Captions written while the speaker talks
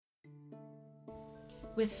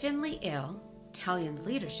With Finley ill, Talion's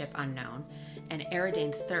leadership unknown, and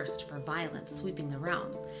Eridane's thirst for violence sweeping the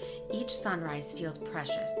realms, each sunrise feels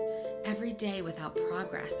precious. Every day without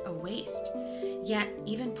progress, a waste. Yet,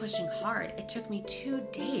 even pushing hard, it took me 2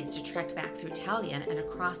 days to trek back through Talion and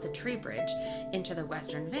across the tree bridge into the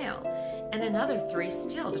Western Vale, and another 3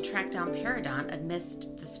 still to track down Peridon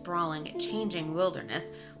amidst the sprawling, changing wilderness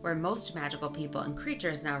where most magical people and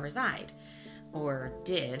creatures now reside. Or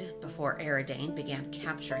did, before Eridane began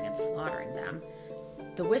capturing and slaughtering them.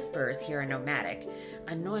 The Whisperers here are nomadic,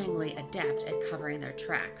 annoyingly adept at covering their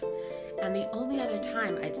tracks, and the only other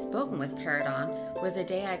time I'd spoken with Peridon was the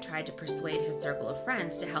day I tried to persuade his circle of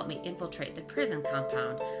friends to help me infiltrate the prison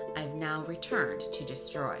compound I've now returned to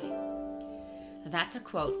destroy. That's a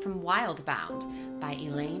quote from Wildbound by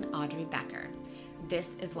Elaine Audrey Becker.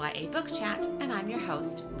 This is YA Book Chat, and I'm your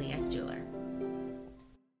host, Leah Stuhler.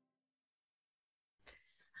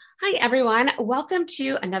 Hi, everyone. Welcome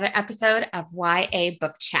to another episode of YA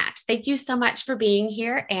Book Chat. Thank you so much for being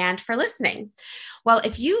here and for listening. Well,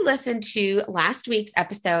 if you listened to last week's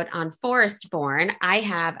episode on Forestborn, I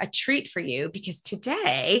have a treat for you because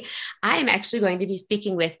today I am actually going to be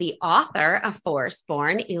speaking with the author of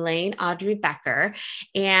Forestborn, Elaine Audrey Becker,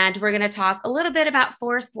 and we're going to talk a little bit about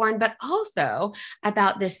Forestborn, but also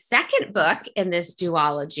about the second book in this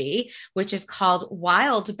duology, which is called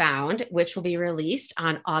Wildbound, which will be released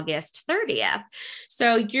on August 30th.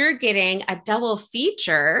 So you're getting a double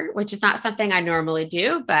feature, which is not something I normally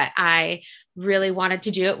do, but I really wanted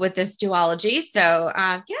to do it with this duology. So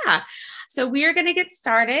we are going to get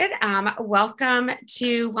started. Welcome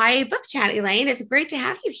to YA Book Chat, Elaine. It's great to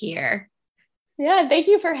have you here. Yeah, thank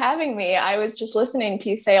you for having me. I was just listening to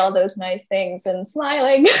you say all those nice things and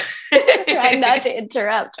smiling, trying not to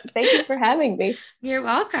interrupt. Thank you for having me. You're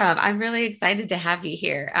welcome. I'm really excited to have you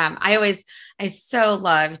here. I so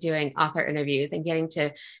love doing author interviews and getting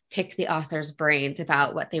to pick the author's brains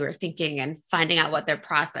about what they were thinking and finding out what their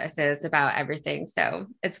process is about everything. So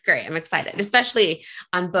it's great. I'm excited, especially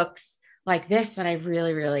on books like this that I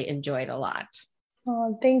really, really enjoyed a lot.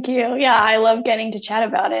 Oh, thank you. Yeah, I love getting to chat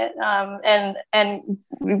about it. And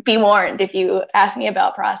be warned, if you ask me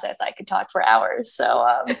about process, I could talk for hours. So,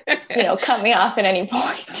 cut me off at any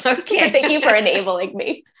point. Okay. Thank you for enabling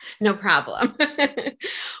me. No problem.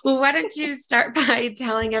 Well, why don't you start by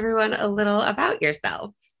telling everyone a little about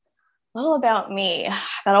yourself? Well, about me,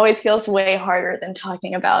 that always feels way harder than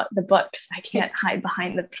talking about the book because I can't hide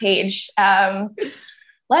behind the page.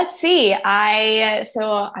 Let's see. I'm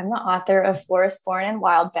the author of Forestborn and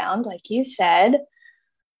Wildbound, like you said.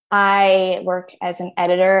 I work as an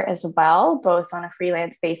editor as well, both on a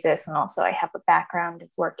freelance basis, and also I have a background of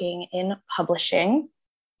working in publishing.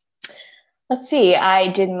 Let's see. I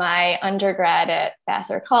did my undergrad at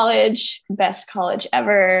Vassar College, best college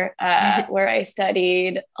ever, where I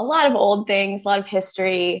studied a lot of old things, a lot of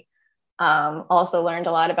history. Also learned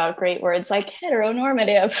a lot about great words like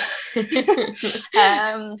heteronormative.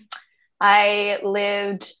 I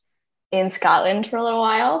lived in Scotland for a little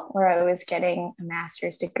while where I was getting a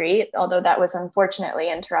master's degree, although that was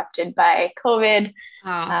unfortunately interrupted by COVID,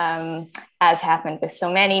 as happened with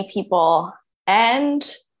so many people. And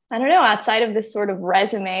I don't know, outside of this sort of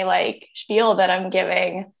resume like spiel that I'm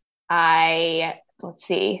giving, I'm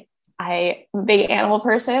a big animal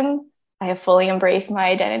person. I have fully embraced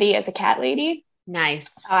my identity as a cat lady. Nice.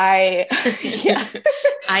 I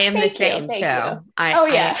am the same. I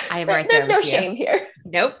am right there. There's no shame here.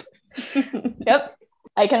 Nope. Yep.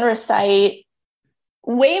 I can recite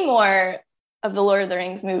way more of the Lord of the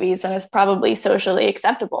Rings movies than is probably socially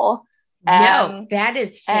acceptable. No, that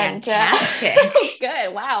is fantastic.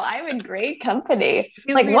 Good. Wow. I'm in great company.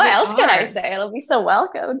 You like, really what else can I are. say? It'll be so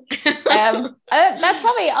welcomed. That's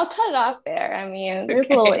probably, I'll cut it off there. I mean, there's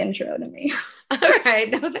a little intro to me. All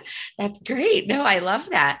right. No, that's great. No, I love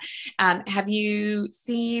that. Have you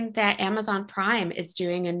seen that Amazon Prime is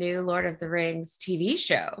doing a new Lord of the Rings TV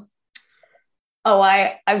show? Oh,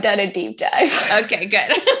 I've done a deep dive. Okay,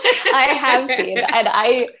 good. I have seen, and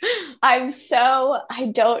I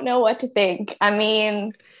don't know what to think. I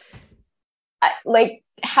mean,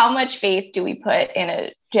 how much faith do we put in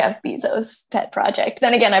a Jeff Bezos pet project?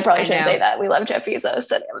 Then again, I probably shouldn't say that. We love Jeff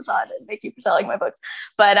Bezos at Amazon, and thank you for selling my books.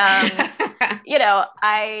 But I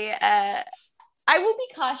will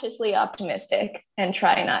be cautiously optimistic and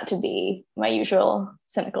try not to be my usual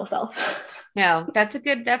cynical self. No, that's a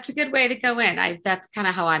good way to go in. That's kind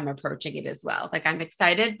of how I'm approaching it as well. Like, I'm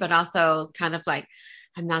excited, but also kind of like,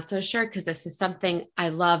 I'm not so sure because this is something I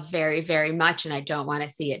love very, very much, and I don't want to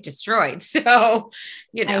see it destroyed. So,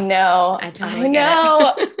 I totally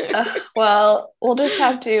know. Get it. Well, we'll just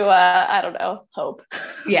have to, hope.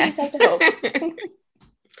 Yes. Just have to hope.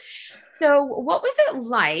 So, what was it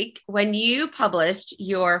like when you published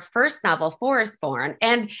your first novel, Forestborn?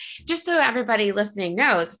 And just so everybody listening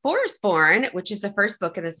knows, Forestborn, which is the first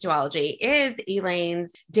book in this duology, is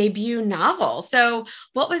Elaine's debut novel. So,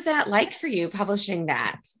 what was that like for you publishing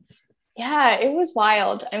that? Yeah, it was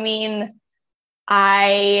wild. I mean,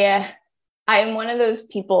 I'm one of those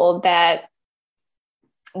people that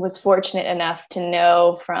was fortunate enough to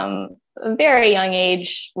know from a very young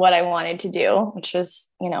age what I wanted to do, which was,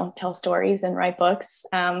 tell stories and write books.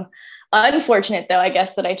 Unfortunate, though, I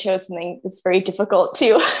guess that I chose something that's very difficult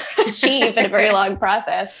to achieve in a very long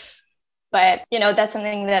process. But, that's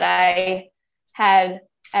something that I had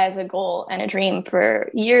as a goal and a dream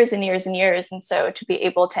for years and years and years. And so to be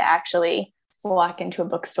able to actually walk into a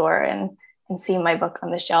bookstore and see my book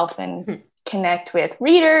on the shelf and connect with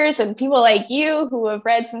readers and people like you who have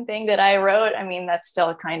read something that I wrote, I mean, that's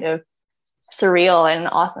still kind of surreal and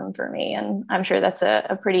awesome for me. And I'm sure that's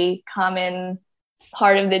a pretty common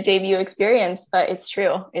part of the debut experience, but it's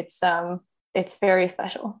true. It's very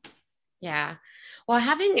special. Yeah. Well,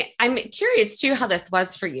 I'm curious too how this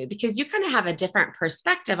was for you, because you kind of have a different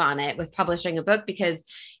perspective on it with publishing a book because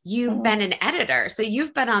you've been an editor. So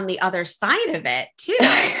you've been on the other side of it too.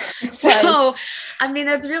 So, I mean,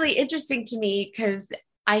 that's really interesting to me because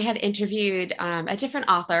I had interviewed a different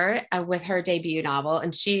author with her debut novel.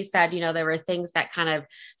 And she said, there were things that kind of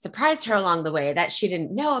surprised her along the way that she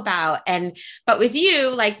didn't know about. But with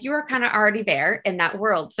you, like you were kind of already there in that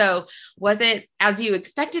world. So was it as you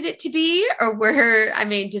expected it to be, or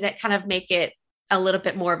did that kind of make it a little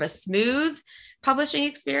bit more of a smooth publishing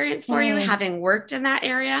experience for you, having worked in that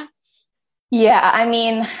area? Yeah. I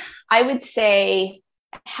mean, I would say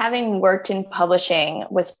having worked in publishing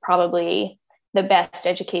was probably the best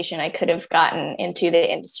education I could have gotten into the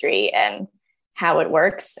industry and how it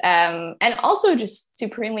works. And also just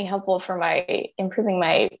supremely helpful for improving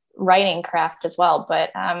my writing craft as well.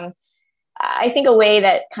 But I think a way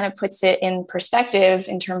that kind of puts it in perspective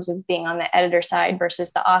in terms of being on the editor side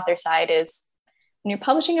versus the author side is when you're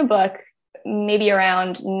publishing a book, maybe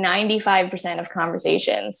around 95% of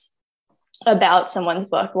conversations about someone's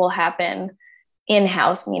book will happen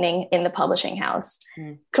in-house, meaning in the publishing house,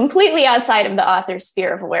 completely outside of the author's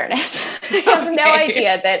sphere of awareness. They have no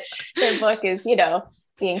idea that their book is,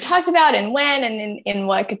 being talked about and when and in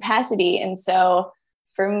what capacity. And so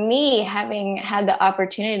for me, having had the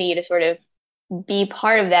opportunity to sort of be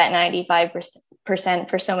part of that 95%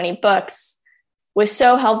 for so many books was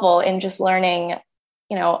so helpful in just learning,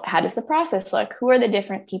 how does the process look? Who are the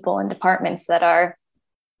different people and departments that are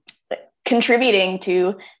contributing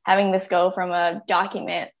to having this go from a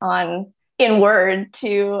document in Word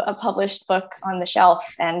to a published book on the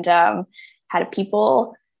shelf? And how do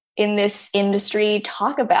people in this industry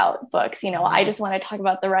talk about books? I just want to talk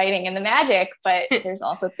about the writing and the magic, but there's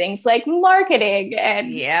also things like marketing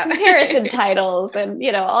and comparison titles and,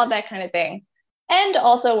 all that kind of thing. And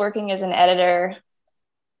also working as an editor,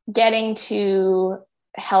 getting to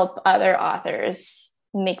help other authors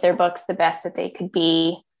make their books the best that they could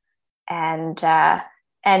be.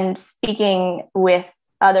 And speaking with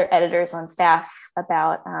other editors on staff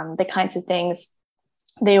about the kinds of things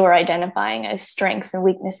they were identifying as strengths and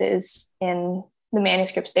weaknesses in the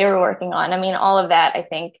manuscripts they were working on. I mean, all of that, I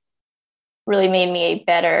think, really made me a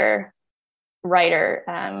better writer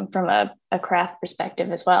from a craft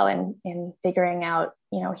perspective as well, and in figuring out,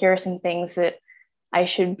 here are some things that I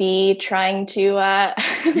should be trying to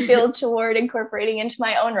build toward incorporating into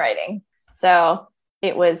my own writing. So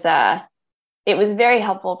it was very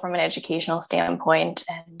helpful from an educational standpoint,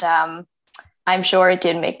 and I'm sure it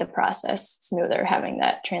did make the process smoother having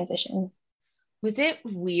that transition. Was it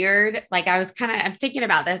weird? Like I'm thinking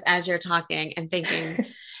about this as you're talking and thinking,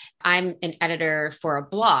 I'm an editor for a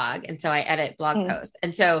blog. And so I edit blog posts.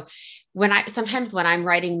 And so sometimes when I'm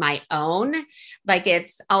writing my own,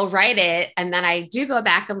 I'll write it and then I do go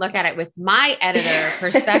back and look at it with my editor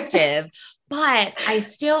perspective, but I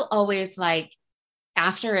still always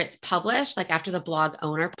after it's published, after the blog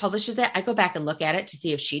owner publishes it, I go back and look at it to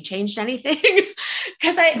see if she changed anything.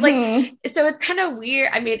 Cause so it's kind of weird.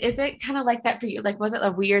 I mean, is it kind of like that for you? Was it a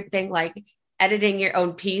weird thing, editing your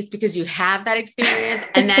own piece because you have that experience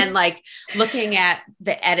and then looking at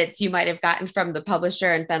the edits you might've gotten from the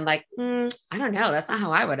publisher and been I don't know, that's not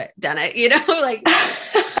how I would have done it,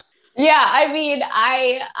 Yeah. I mean,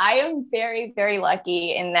 I am very, very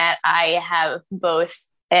lucky in that I have both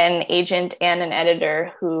an agent and an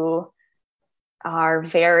editor who are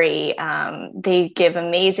very, they give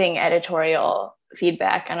amazing editorial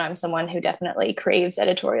feedback. And I'm someone who definitely craves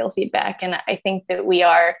editorial feedback. And I think that we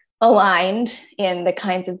are aligned in the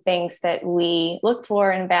kinds of things that we look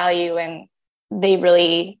for and value. And they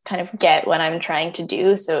really kind of get what I'm trying to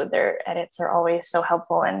do. So their edits are always so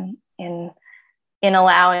helpful in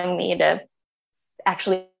allowing me to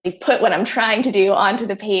actually put what I'm trying to do onto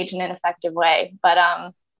the page in an effective way.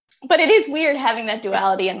 But it is weird having that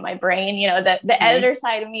duality in my brain, you know, that the editor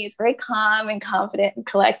side of me is very calm and confident and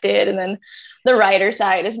collected. And then the writer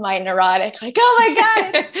side is my neurotic, like, oh my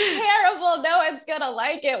God, it's terrible. No one's going to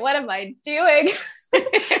like it. What am I doing?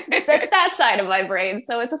 That's that side of my brain.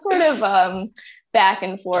 So it's a sort of back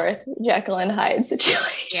and forth Jekyll and Hyde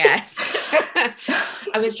situation. Yes.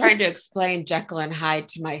 I was trying to explain Jekyll and Hyde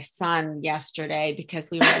to my son yesterday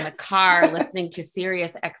because we were in the car listening to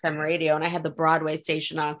Sirius XM radio and I had the Broadway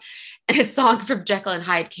station on and a song from Jekyll and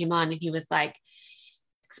Hyde came on and he was like,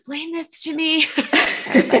 explain this to me.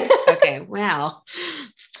 I was like, okay, well,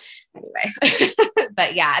 anyway,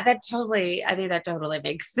 but yeah, I think that totally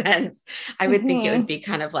makes sense. I would think it would be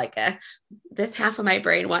kind of like this half of my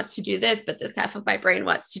brain wants to do this, but this half of my brain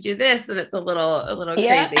wants to do this. And it's a little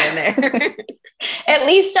crazy in there. At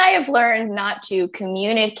least I have learned not to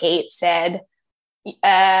communicate said,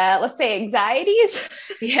 let's say anxieties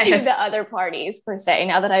to the other parties per se.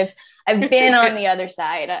 Now that I've been on the other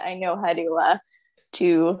side, I know how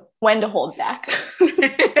to when to hold back.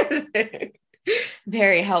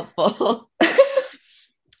 Very helpful.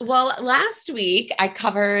 Well, last week I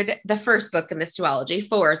covered the first book in this duology,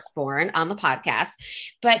 Forestborn, on the podcast.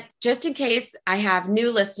 But just in case I have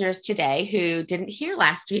new listeners today who didn't hear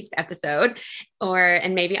last week's episode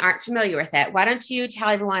and maybe aren't familiar with it, why don't you tell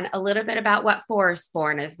everyone a little bit about what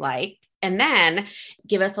Forestborn is like, and then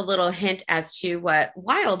give us a little hint as to what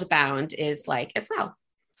Wildbound is like as well.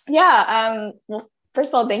 Yeah. Well, first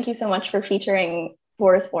of all, thank you so much for featuring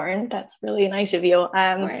Forestborn. That's really nice of you.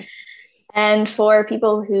 Of course. And for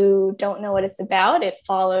people who don't know what it's about, it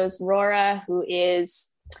follows Rora, who is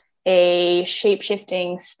a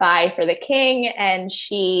shape-shifting spy for the king. And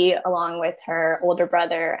she, along with her older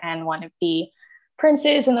brother and one of the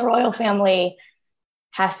princes in the royal family,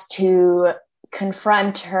 has to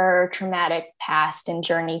confront her traumatic past and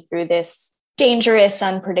journey through this dangerous,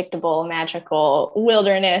 unpredictable, magical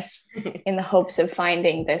wilderness in the hopes of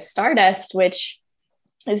finding this stardust, which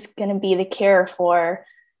is going to be the cure for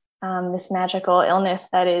this magical illness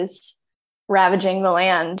that is ravaging the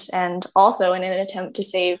land, and also in an attempt to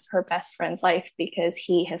save her best friend's life because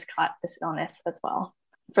he has caught this illness as well.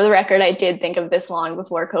 For the record, I did think of this long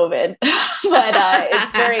before COVID, but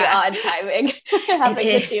it's very odd timing having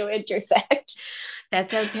the two intersect.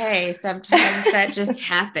 That's okay. Sometimes that just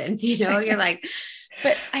happens, you're like,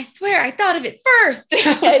 but I swear I thought of it first.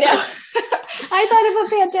 I know. I thought of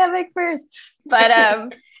a pandemic first, but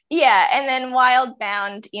yeah. And then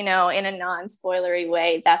Wildbound, in a non-spoilery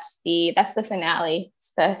way, that's the finale.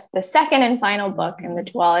 It's the second and final book in the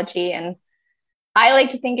duology. And I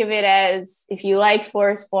like to think of it as, if you like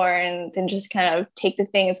Forestborn, then just kind of take the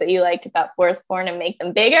things that you liked about Forestborn and make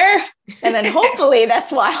them bigger. And then hopefully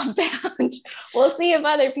that's Wildbound. We'll see if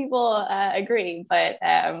other people agree, but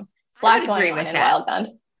Black going on in Wildbound.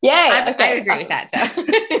 Yay. I agree with that.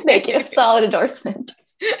 So. Thank you. Solid endorsement.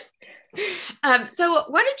 So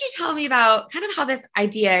why don't you tell me about kind of how this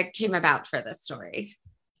idea came about for this story?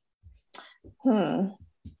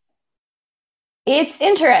 It's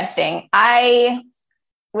interesting. I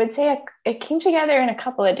would say it came together in a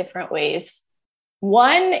couple of different ways.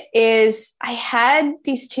 One is I had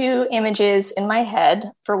these two images in my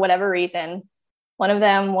head for whatever reason. One of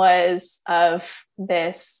them was of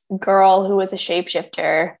this girl who was a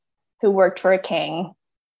shapeshifter who worked for a king.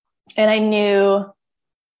 And I knew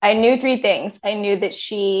three things. I knew that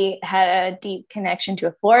she had a deep connection to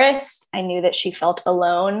a forest. I knew that she felt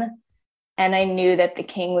alone. And I knew that the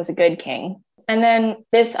king was a good king. And then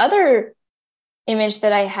this other image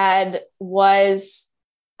that I had was,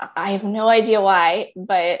 I have no idea why,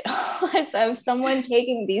 but was of someone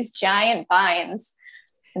taking these giant vines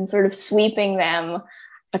and sort of sweeping them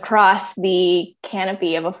across the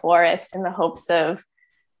canopy of a forest in the hopes of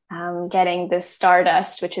getting this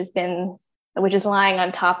stardust, which is lying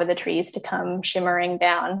on top of the trees, to come shimmering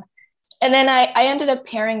down. And then I ended up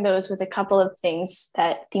pairing those with a couple of things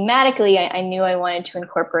that thematically I knew I wanted to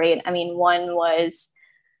incorporate. I mean, one was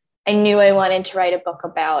I knew I wanted to write a book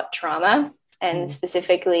about trauma, and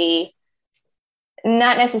specifically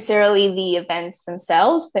not necessarily the events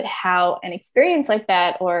themselves, but how an experience like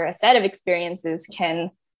that or a set of experiences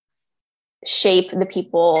can shape the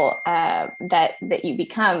people that you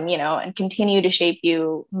become, and continue to shape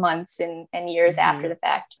you months and years after the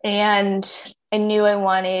fact. And I knew I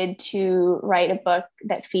wanted to write a book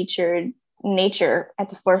that featured nature at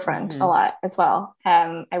the forefront a lot as well.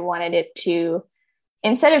 I wanted it to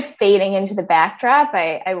instead of fading into the backdrop,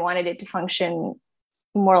 I wanted it to function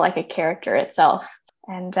more like a character itself.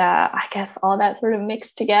 And I guess all that sort of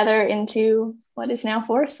mixed together into what is now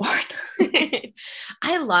Forestborn.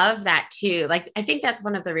 I love that too. Like, I think that's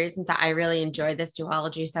one of the reasons that I really enjoy this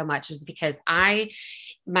duology so much, is because I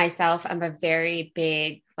myself, I'm a very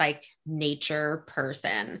big like nature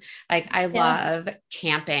person. Like I love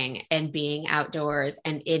camping and being outdoors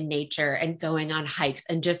and in nature and going on hikes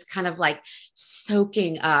and just kind of like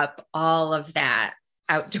soaking up all of that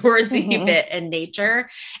outdoorsy bit in nature.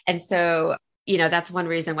 And so, you know, that's one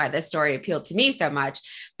reason why this story appealed to me so much.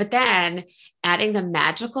 But then adding the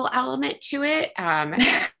magical element to it, and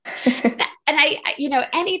I, you know,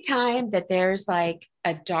 anytime that there's like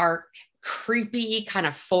a dark, creepy kind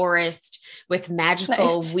of forest with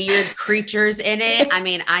magical, weird creatures in it, I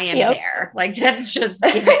mean, I am there. Like, that's just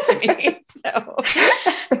give it to me. So,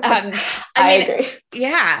 I agree.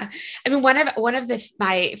 Yeah. I mean, one of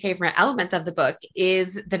my favorite elements of the book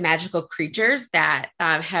is the magical creatures that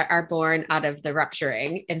are born out of the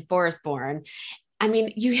rupturing in Forestborn. I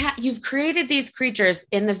mean, you've created these creatures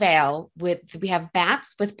in the Vale we have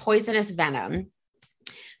bats with poisonous venom,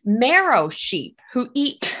 marrow sheep who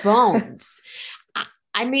eat bones.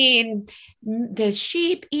 I mean, the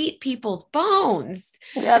sheep eat people's bones.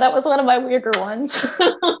 Yeah, that was one of my weirder ones.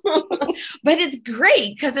 But it's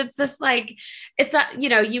great because it's just like, you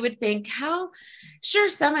know, you would think sure,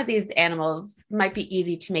 some of these animals might be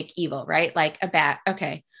easy to make evil, right? Like a bat.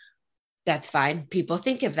 Okay, that's fine. People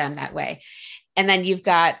think of them that way. And then you've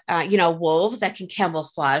got, you know, wolves that can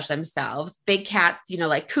camouflage themselves, big cats, you know,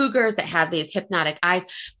 like cougars that have these hypnotic eyes,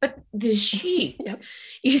 but the sheep,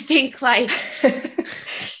 you think like,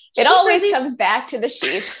 it always comes back to the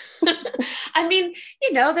sheep. I mean,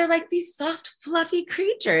 you know, they're like these soft, fluffy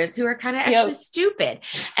creatures who are kind of actually stupid.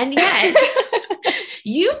 And yet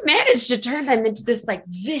you've managed to turn them into this like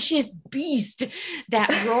vicious beast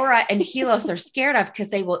that Rora and Helos are scared of because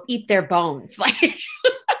they will eat their bones. Like,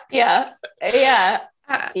 yeah.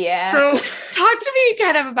 So talk to me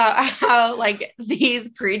kind of about how like these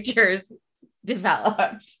creatures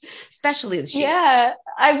developed, especially the sheep. Yeah.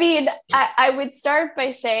 I mean, I would start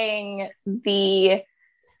by saying the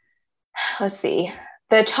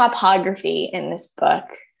topography in this book.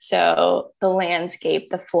 So the landscape,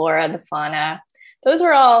 the flora, the fauna, those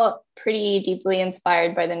were all pretty deeply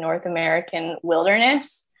inspired by the North American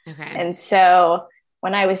wilderness. Okay. And so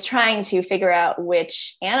when I was trying to figure out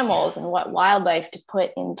which animals and what wildlife to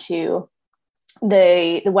put into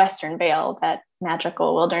the Western Vale, that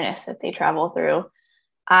magical wilderness that they travel through,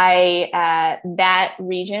 that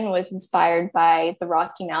region was inspired by the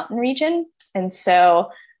Rocky Mountain region. And so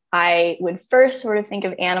I would first sort of think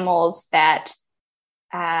of animals that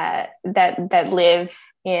live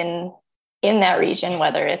in that region,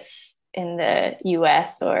 whether it's in the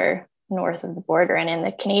US or north of the border and in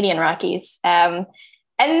the Canadian Rockies.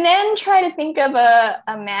 And then try to think of a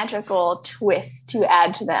magical twist to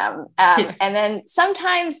add to them. And then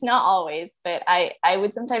sometimes, not always, but I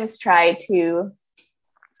would sometimes try to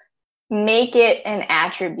make it an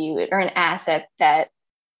attribute or an asset that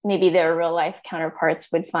maybe their real life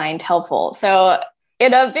counterparts would find helpful. So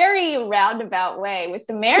in a very roundabout way with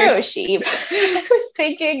the marrow sheep, I was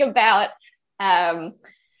thinking about,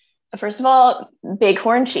 first of all,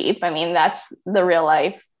 bighorn sheep. I mean, that's the real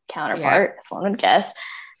life counterpart, as one would guess.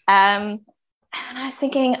 And I was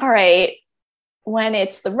thinking, all right, when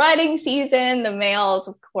it's the rutting season, the males,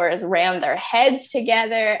 of course, ram their heads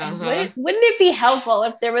together. And wouldn't it be helpful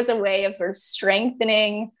if there was a way of sort of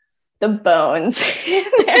strengthening the bones in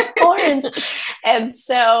their horns? And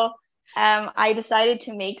so I decided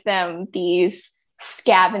to make them these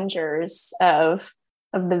scavengers of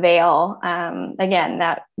the Vale. Again,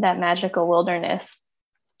 that magical wilderness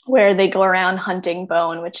where they go around hunting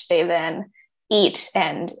bone, which they then eat,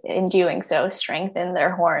 and in doing so strengthen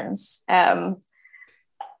their horns.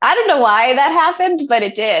 I don't know why that happened, but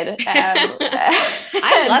it did.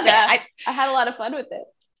 I love it. I had a lot of fun with it.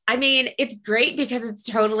 I mean, it's great because it's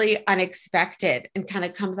totally unexpected and kind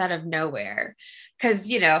of comes out of nowhere. Because,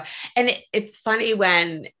 you know, and it's funny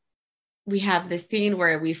when we have the scene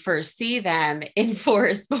where we first see them in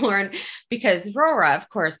Forestborn, because Rora, of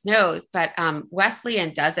course, knows, but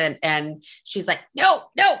Wesleyan doesn't. And she's like, no,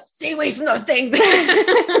 stay away from those things.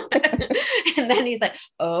 And then he's like,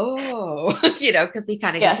 oh, you know, because he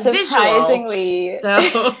kind of gets surprisingly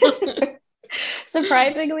visual. So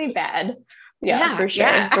surprisingly bad. Yeah, for sure.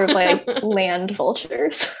 Yeah. Sort of like land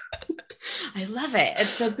vultures. I love it. It's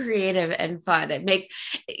so creative and fun. It makes,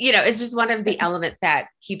 you know, it's just one of the elements that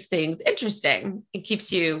keeps things interesting. It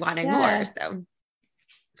keeps you wanting more. So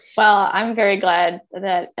Well, I'm very glad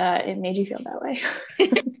that it made you feel that way.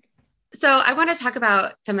 So I want to talk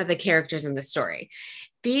about some of the characters in the story.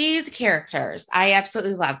 These characters, I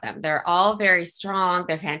absolutely love them. They're all very strong.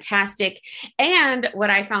 They're fantastic. And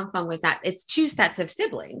what I found fun was that it's two sets of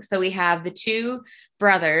siblings. So we have the two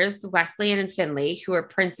brothers, Wesleyan and Finley, who are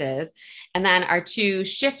princes, and then our two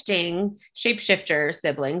shapeshifter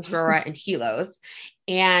siblings, Rora and Helos.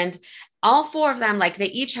 And all four of them, like they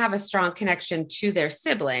each have a strong connection to their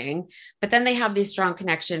sibling, but then they have these strong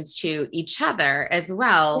connections to each other as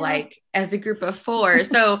well, like as a group of four.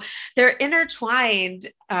 So they're intertwined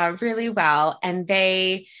really well. And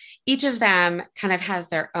each of them kind of has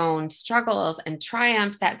their own struggles and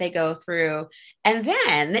triumphs that they go through. And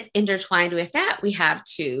then intertwined with that, we have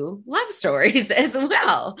two love stories as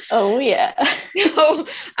well. Oh, yeah. So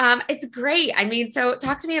it's great. I mean, so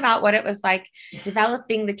talk to me about what it was like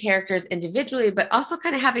developing the characters individually, but also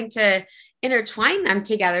kind of having to intertwine them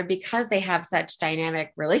together because they have such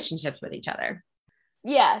dynamic relationships with each other.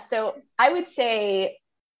 Yeah. So I would say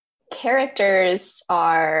characters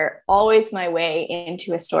are always my way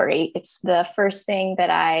into a story. It's the first thing that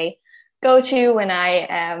I go to when I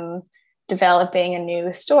am developing a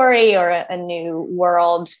new story or a new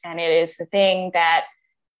world. And it is the thing that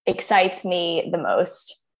excites me the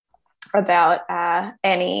most about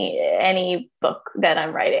any book that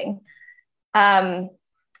I'm writing. And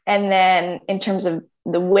then in terms of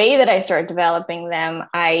the way that I start developing them,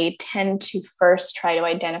 I tend to first try to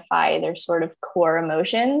identify their sort of core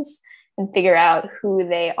emotions and figure out who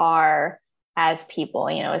they are as people.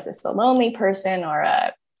 You know, is this a lonely person or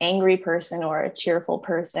a angry person or a cheerful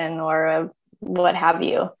person or a what have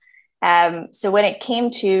you? So when it came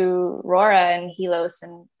to Rora and Helos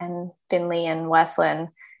and Finley and Wesleyan,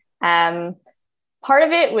 part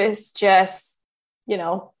of it was just, you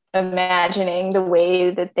know, imagining the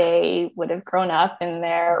way that they would have grown up in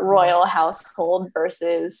their royal household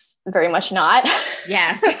versus very much not.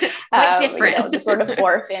 Yes. Quite different. You know, the sort of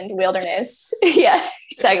orphaned wilderness. Yeah,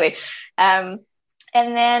 exactly. And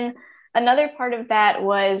then another part of that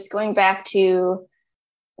was going back to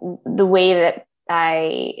the way that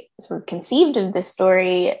I sort of conceived of this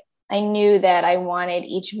story. I knew that I wanted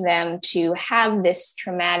each of them to have this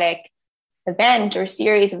traumatic event or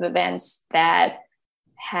series of events that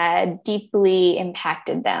had deeply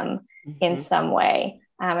impacted them in some way,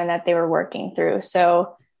 and that they were working through.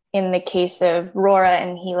 So in the case of Rora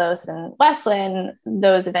and Helos and Wesleyan,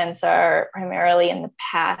 those events are primarily in the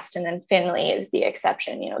past, and then Finley is the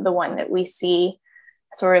exception, you know, the one that we see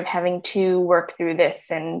sort of having to work through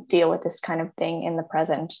this and deal with this kind of thing in the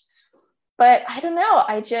present. But I don't know,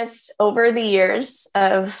 I just, over the years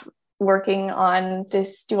of working on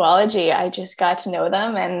this duology, I just got to know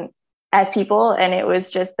them and as people, and it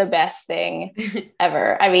was just the best thing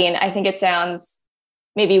ever. I mean, I think it sounds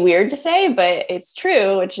maybe weird to say, but it's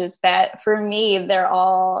true, which is that for me, they're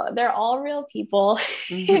all real people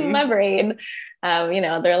in my brain. You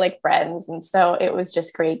know, they're like friends. And so it was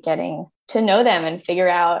just great getting to know them and figure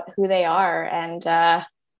out who they are. And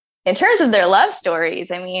in terms of their love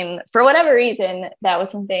stories, I mean, for whatever reason, that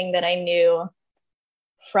was something that I knew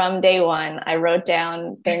from day one. I wrote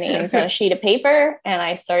down their names on a sheet of paper and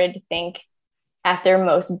I started to think at their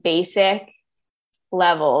most basic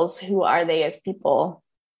levels, who are they as people?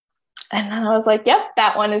 And then I was like, yep,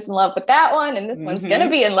 that one is in love with that one. And this one's going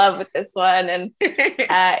to be in love with this one. And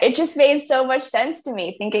it just made so much sense to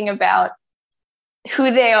me thinking about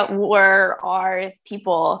who they are as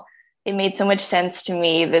people. It made so much sense to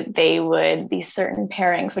me that these certain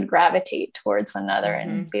pairings would gravitate towards one another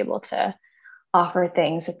and be able to offer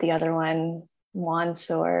things that the other one wants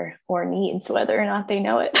or needs, whether or not they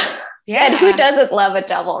know it. Yeah. And who doesn't love a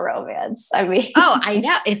double romance? I mean, oh, I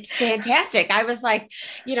know. It's fantastic. I was like,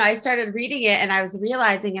 you know, I started reading it and I was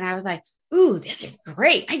realizing, and I was like, ooh, this is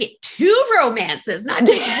great. I get two romances, not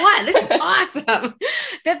just one. This is awesome.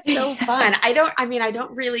 That's so fun. I can't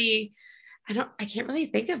really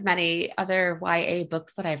think of many other YA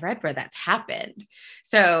books that I've read where that's happened.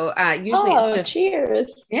 So usually it's just,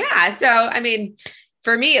 cheers. Yeah. So, I mean,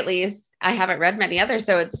 for me, at least, I haven't read many others.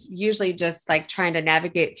 So it's usually just like trying to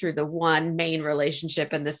navigate through the one main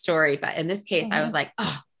relationship in the story. But in this case, I was like,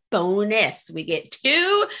 oh, bonus. We get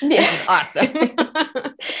two. Yeah. This is awesome.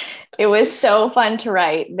 It was so fun to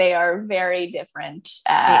write. They are very different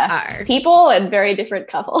people and very different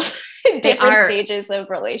couples in different stages of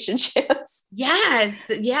relationships. Yes.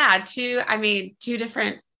 Yeah. Two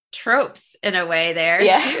different tropes in a way there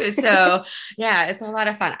too. So yeah, it's a lot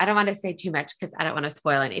of fun. I don't want to say too much because I don't want to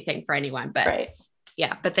spoil anything for anyone, but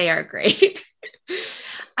but they are great.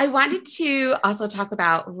 I wanted to also talk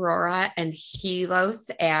about Aurora and Helios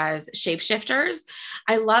as shapeshifters.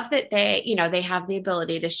 I love that they have the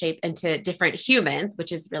ability to shape into different humans,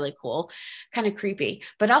 which is really cool, kind of creepy,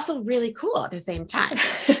 but also really cool at the same time.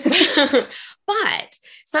 But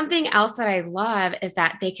something else that I love is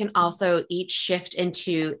that they can also each shift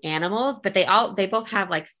into animals, but they both have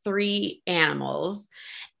like 3 animals,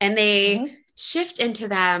 and they shift into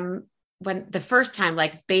them when the first time,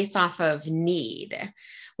 like based off of need,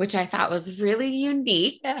 which I thought was really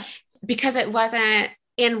unique because it wasn't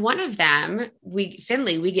in one of them.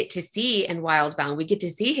 Finley, we get to see in Wildbound, we get to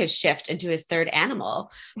see his shift into his 3rd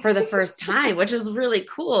animal for the first time, which was really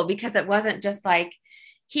cool because it wasn't just like,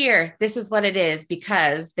 here, this is what it is,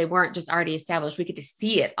 because they weren't just already established. We get to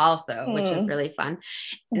see it also, which is really fun.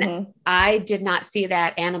 And I did not see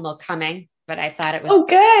that animal coming, but I thought it was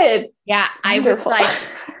good. Yeah. Wonderful. I was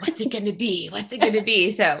like, what's it going to be? What's it going to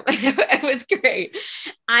be? So it was great.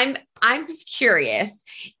 I'm just curious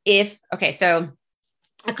so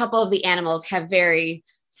a couple of the animals have very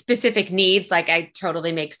specific needs. Like, I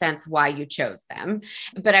totally make sense why you chose them,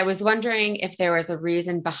 but I was wondering if there was a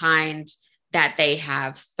reason behind that they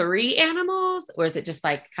have 3 animals, or is it just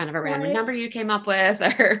like kind of a random number you came up with?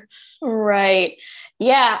 Or Right.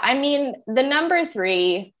 Yeah. I mean, the number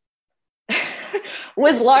 3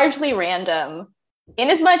 was largely random, in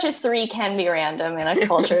as much as 3 can be random in a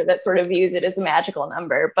culture that sort of views it as a magical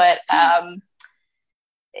number. But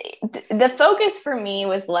the focus for me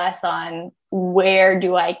was less on where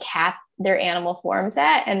do I cap their animal forms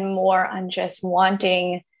at, and more on just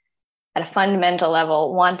wanting, at a fundamental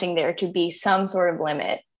level, wanting there to be some sort of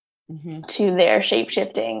limit to their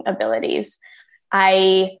shape-shifting abilities.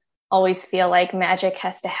 I always feel like magic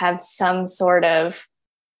has to have some sort of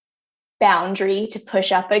boundary to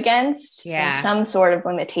push up against, and some sort of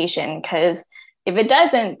limitation, because if it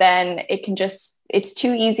doesn't, then it's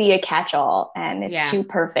too easy a catch-all, and it's too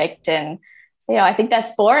perfect. And, I think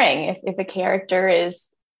that's boring if a character is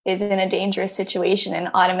in a dangerous situation and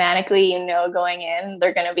automatically, going in,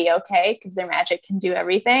 they're going to be okay because their magic can do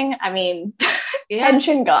everything. I mean,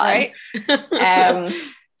 tension gone. Right?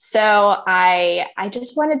 So I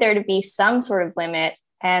just wanted there to be some sort of limit.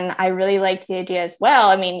 And I really liked the idea as well.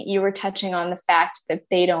 I mean, you were touching on the fact that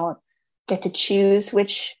they don't get to choose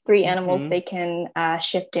which 3 animals they can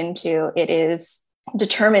shift into. It is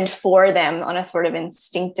determined for them on a sort of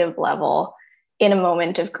instinctive level in a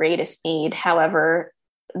moment of greatest need. However,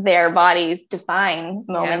 their bodies define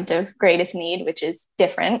moment of greatest need, which is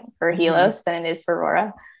different for Helios than it is for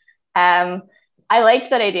Aurora. I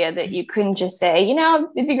liked that idea that you couldn't just say,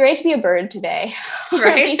 it'd be great to be a bird today.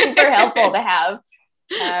 Right? It'd be super helpful to have,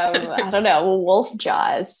 I don't know, wolf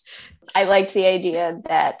jaws. I liked the idea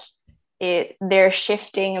that their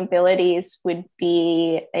shifting abilities would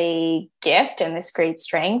be a gift and this great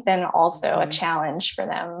strength, and also a challenge for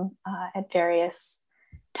them at various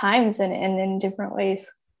times and in different ways.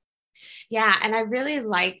 Yeah. And I really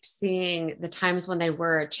liked seeing the times when they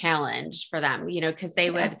were a challenge for them, because they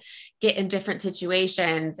would get in different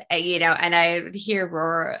situations, and I would hear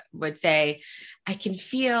Aurora would say, I can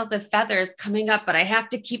feel the feathers coming up, but I have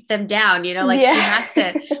to keep them down, she has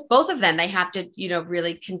to, both of them, they have to,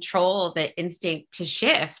 really control the instinct to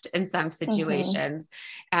shift in some situations,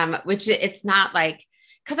 which it's not like,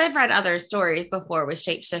 because I've read other stories before with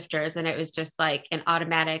shapeshifters, and it was just like an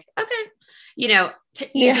automatic,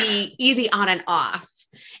 easy on and off.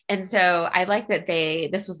 And so I like that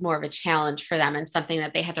this was more of a challenge for them, and something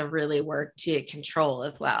that they had to really work to control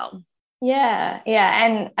as well. Yeah.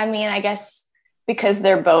 And I mean, I guess because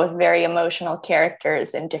they're both very emotional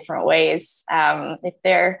characters in different ways,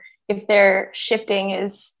 if their shifting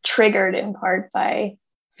is triggered in part by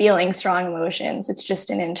feeling strong emotions, it's just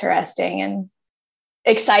an interesting and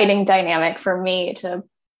exciting dynamic for me to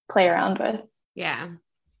play around with. Yeah.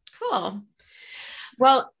 Cool.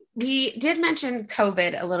 Well, we did mention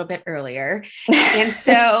COVID a little bit earlier. And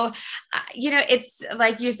so, it's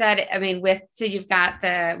like you said, I mean, we have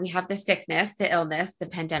the sickness, the illness, the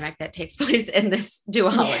pandemic that takes place in this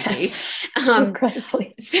duology. Yes.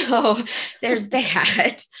 Incredibly. So there's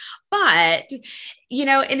that. But,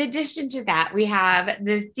 in addition to that, we have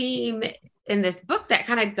the theme in this book that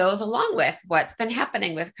kind of goes along with what's been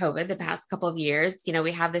happening with COVID the past couple of years.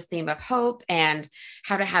 We have this theme of hope and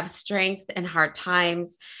how to have strength in hard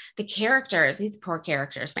times. The characters, these poor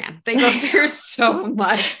characters, man, they go through so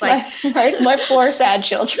much. Like my poor sad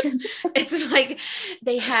children. It's like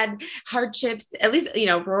they had hardships, at least,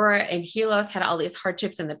 Aurora and Helios had all these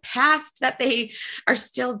hardships in the past that they are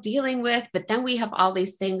still dealing with. But then we have all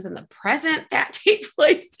these things in the present that take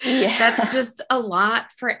place. Yeah. That's just a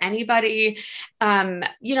lot for anybody.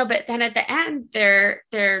 But then at the end,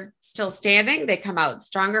 they're still standing. They come out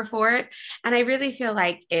stronger for it. And I really feel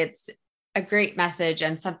like it's a great message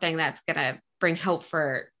and something that's going to bring hope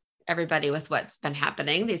for everybody with what's been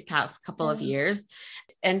happening these past couple of years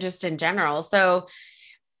and just in general. So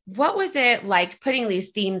what was it like putting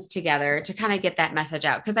these themes together to kind of get that message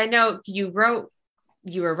out? Because I know you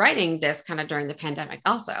were writing this kind of during the pandemic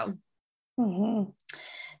also. Mm-hmm.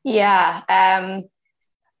 Yeah.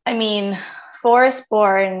 I mean,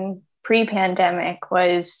 Forestborn pre-pandemic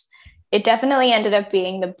it definitely ended up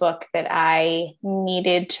being the book that I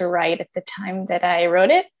needed to write at the time that I wrote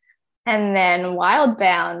it. And then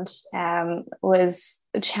Wildbound was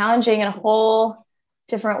challenging in a whole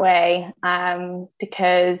different way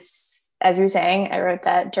because, as you were saying, I wrote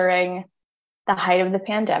that during the height of the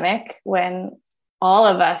pandemic when all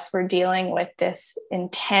of us were dealing with this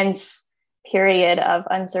intense period of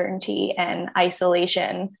uncertainty and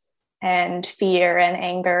isolation and fear and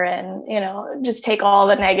anger and, just take all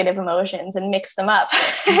the negative emotions and mix them up.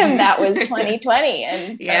 And that was 2020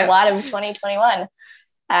 and a lot of 2021.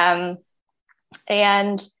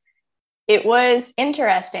 And it was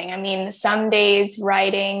interesting. I mean, some days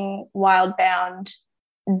writing Wildbound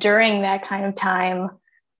during that kind of time,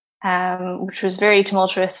 which was very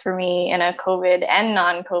tumultuous for me in a COVID and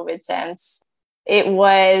non-COVID sense.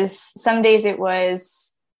 Some days it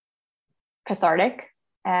was cathartic.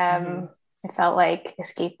 It felt like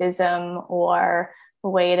escapism or a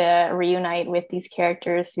way to reunite with these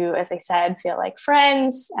characters who, as I said, feel like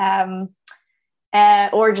friends,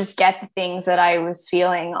 or just get the things that I was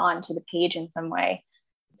feeling onto the page in some way.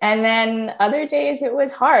 And then other days it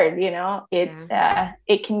was hard,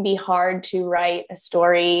 it can be hard to write a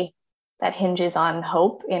story that hinges on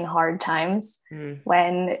hope in hard times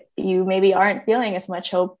when you maybe aren't feeling as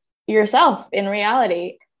much hope yourself in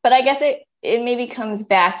reality. But I guess it maybe comes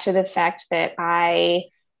back to the fact that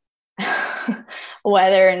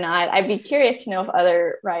whether or not, I'd be curious to know if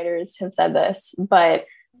other writers have said this, but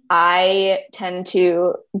I tend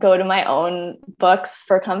to go to my own books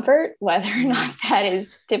for comfort, whether or not that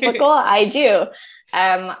is typical. I do.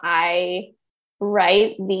 I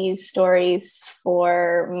write these stories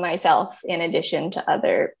for myself in addition to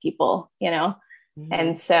other people,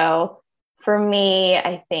 And so for me,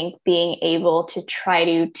 I think being able to try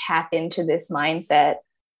to tap into this mindset,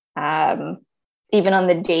 even on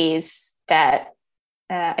the days that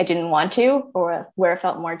I didn't want to, or where it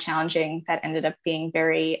felt more challenging, that ended up being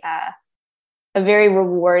a very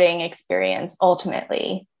rewarding experience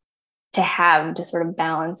ultimately to have to sort of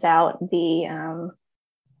balance out the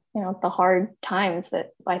hard times that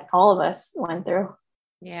like all of us went through.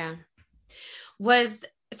 Yeah.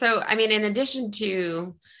 In addition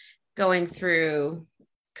to going through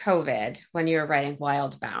COVID when you were writing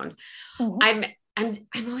Wildbound,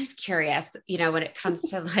 I'm always curious, when it comes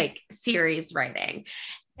to like series writing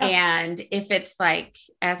and if it's like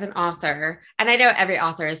as an author, and I know every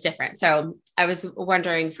author is different. So I was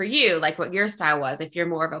wondering for you, like what your style was, if you're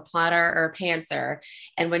more of a plotter or a pantser.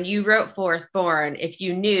 And when you wrote Forestborn, if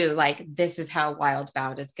you knew like, this is how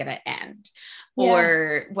Wildbound is going to end,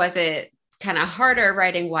 or was it kind of harder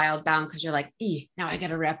writing Wildbound because you're like, now I got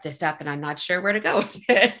to wrap this up and I'm not sure where to go with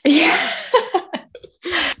it. Yeah.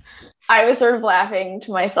 I was sort of laughing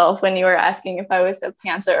to myself when you were asking if I was a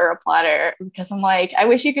pantser or a plotter, because I'm like, I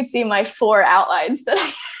wish you could see my 4 outlines that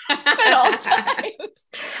I have at all times.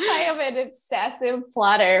 I am an obsessive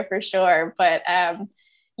plotter for sure. But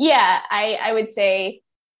I would say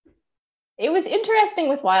it was interesting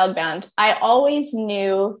with Wildbound. I always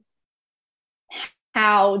knew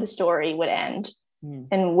how the story would end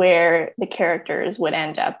and where the characters would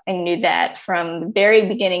end up. I knew that from the very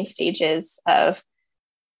beginning stages of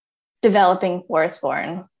developing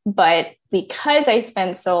Forestborn. But because I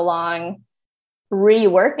spent so long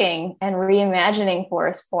reworking and reimagining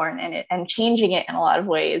Forestborn and changing it in a lot of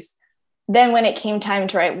ways, then when it came time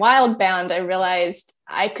to write Wildbound, I realized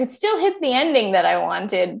I could still hit the ending that I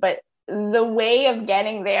wanted, but the way of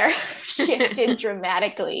getting there shifted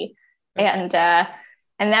dramatically. And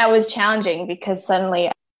that was challenging because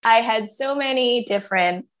suddenly I had so many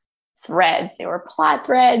different threads. There were plot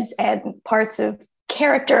threads and parts of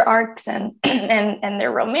character arcs and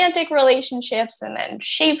their romantic relationships, and then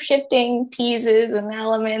shape-shifting teases and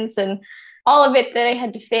elements and all of it that I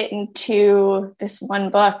had to fit into this one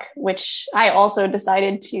book, which I also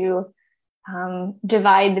decided to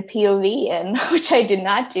divide the POV in, which I did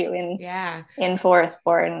not do in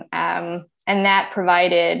Forestborn. And that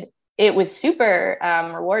it was super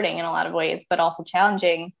rewarding in a lot of ways, but also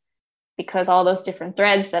challenging because all those different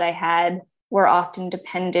threads that I had were often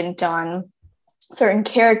dependent on certain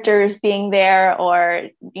characters being there, or,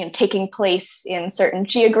 you know, taking place in certain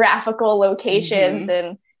geographical locations.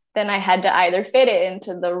 And then I had to either fit it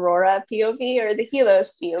into the Rora POV or the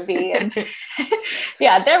Helos POV. And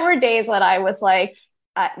yeah, there were days when I was like,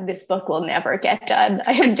 this book will never get done.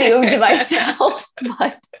 I have doomed myself.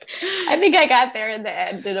 But I think I got there in the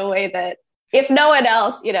end in a way that, if no one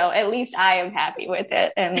else, you know, at least I am happy with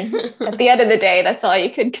it. And at the end of the day, that's all you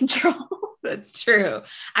could control. That's true.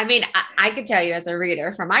 I mean, I could tell you as a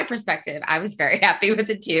reader, from my perspective, I was very happy with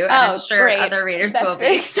it too. And I'm sure great. Other readers will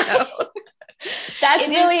be. So. That's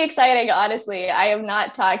really exciting. Honestly, I have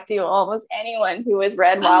not talked to almost anyone who has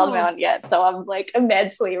read Wildbound yet. So I'm like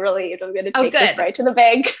immensely relieved. I'm going to take this right to the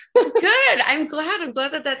bank. Good. I'm glad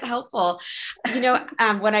that that's helpful. You know,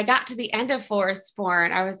 when I got to the end of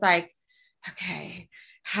Forestborn, I was like, okay,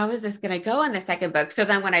 how is this going to go in the second book? So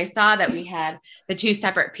then when I saw that we had the 2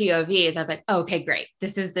 separate POVs, I was like, okay, great.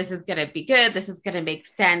 This is going to be good. This is going to make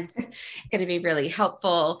sense. It's going to be really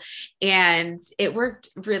helpful. And it worked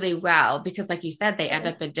really well because, like you said, they end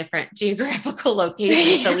up in different geographical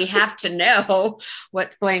locations. So we have to know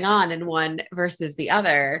what's going on in one versus the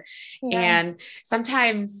other. Yeah. And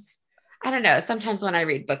sometimes, I don't know, sometimes when I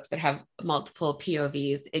read books that have multiple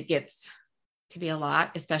POVs, it gets to be a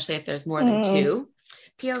lot, especially if there's more than 2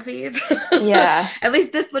 POVs. Yeah. At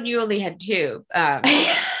least this one, you only had 2. I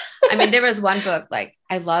mean, there was one book, like,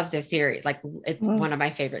 I love this series. Like, it's one of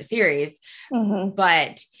my favorite series,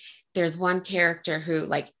 but there's one character who,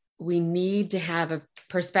 like, we need to have a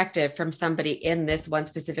perspective from somebody in this one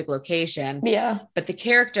specific location. Yeah. But the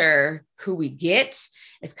character who we get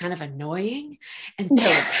is kind of annoying. And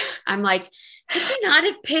so I'm like, could you not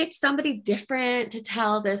have picked somebody different to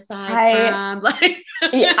tell this side from? Like,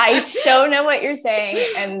 yeah, I so know what you're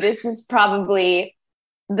saying. And this is probably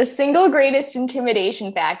the single greatest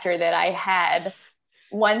intimidation factor that I had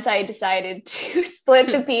once I decided to split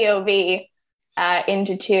the POV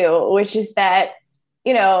into 2, which is that,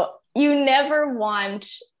 you know, you never want,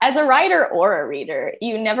 as a writer or a reader,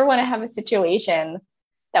 you never want to have a situation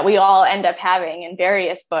that we all end up having in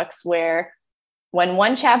various books where when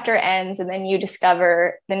one chapter ends and then you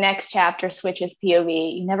discover the next chapter switches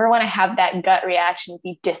POV, you never want to have that gut reaction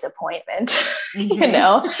be disappointment, you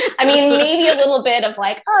know? I mean, maybe a little bit of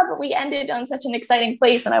like, oh, but we ended on such an exciting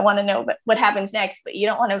place and I want to know what happens next, but you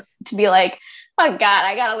don't want to be like, oh God,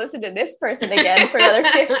 I got to listen to this person again for another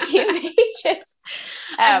 15 pages.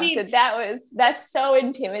 I mean, so that's so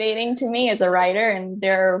intimidating to me as a writer, and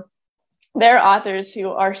there are authors who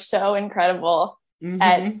are so incredible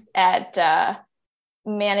at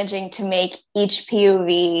managing to make each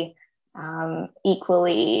POV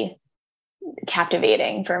equally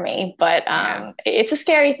captivating for me. But it's a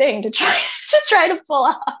scary thing to try to pull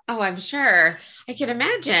off. Oh, I'm sure. I can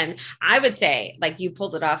imagine. I would say, like, you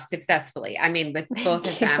pulled it off successfully. I mean, with both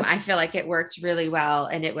of them, I feel like it worked really well.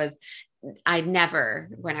 And it was, I never,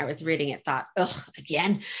 when I was reading it, thought, oh,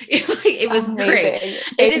 again. It was great.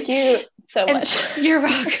 Thank you so much. You're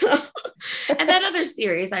welcome. And that other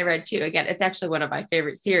series I read too, again, it's actually one of my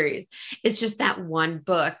favorite series. It's just that one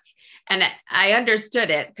book. And I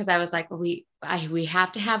understood it because I was like, we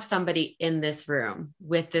have to have somebody in this room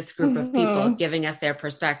with this group of people giving us their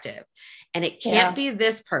perspective. And it can't be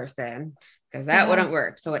this person because that wouldn't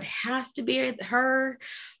work. So it has to be her.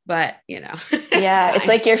 But, you know, it's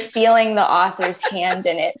like you're feeling the author's hand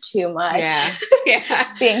in it too much.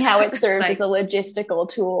 Yeah. Seeing how it serves as a logistical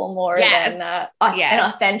tool more than an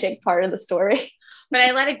authentic part of the story. But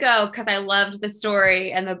I let it go because I loved the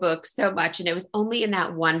story and the book so much. And it was only in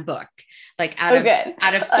that one book, like out of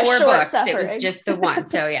 4 books, suffering. It was just the one.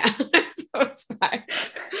 So yeah, so it's fine.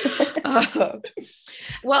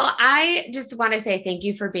 Well, I just want to say thank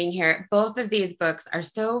you for being here. Both of these books are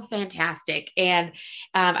so fantastic. And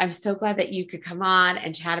I'm so glad that you could come on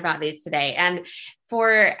and chat about these today. And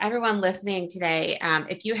for everyone listening today,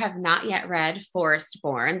 if you have not yet read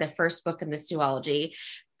Forestborn, the first book in this duology,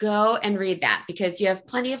 go and read that because you have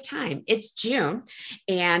plenty of time. It's June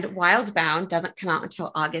and Wildbound doesn't come out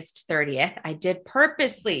until August 30th. I did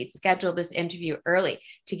purposely schedule this interview early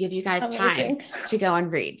to give you guys time to go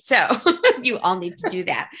and read. So you all need to do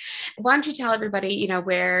that. Why don't you tell everybody, you know,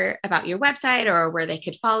 where about your website or where they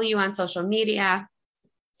could follow you on social media?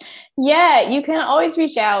 Yeah, you can always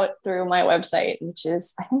reach out through my website, which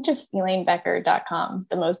is, I think, just elainebecker.com,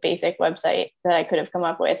 the most basic website that I could have come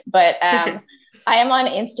up with. But I am on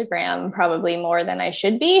Instagram probably more than I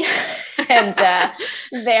should be. And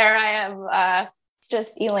there I am. It's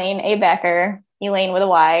just Elaine A. Becker, Elaine with a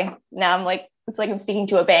Y. Now I'm like, it's like I'm speaking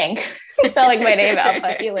to a bank, spelling my name out,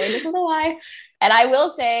 but Elaine is with a Y. And I will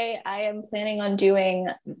say I am planning on doing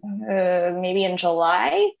maybe in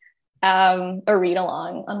July, a read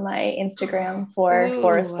along on my Instagram for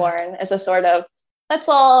Forestborn as a sort of, let's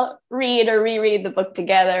all read or reread the book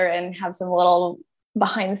together and have some little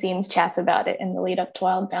behind the scenes chats about it in the lead up to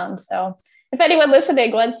Wildbound. So if anyone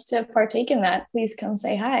listening wants to partake in that, please come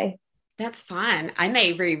say hi. That's fun. I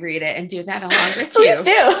may reread it and do that along with you. Please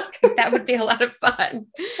do. That would be a lot of fun.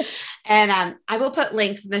 And I will put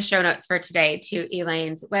links in the show notes for today to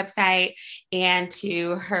Elaine's website and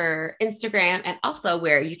to her Instagram, and also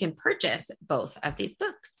where you can purchase both of these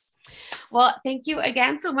books. Well, thank you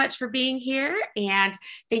again so much for being here. And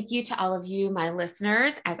thank you to all of you, my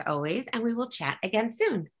listeners, as always, and we will chat again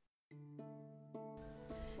soon.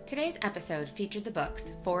 Today's episode featured the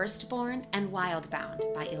books Forestborn and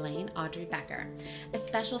Wildbound by Elaine Audrey Becker. A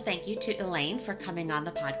special thank you to Elaine for coming on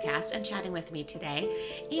the podcast and chatting with me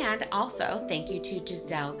today. And also thank you to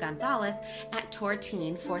Giselle Gonzalez at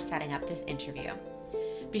Tortine for setting up this interview.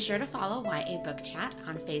 Be sure to follow YA Book Chat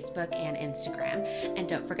on Facebook and Instagram. And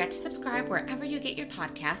don't forget to subscribe wherever you get your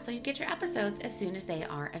podcasts so you get your episodes as soon as they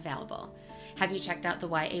are available. Have you checked out the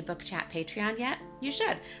YA Book Chat Patreon yet? You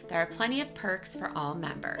should. There are plenty of perks for all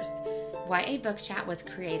members. YA Book Chat was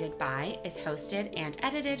created by, is hosted, and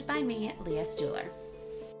edited by me, Leah Stuhler.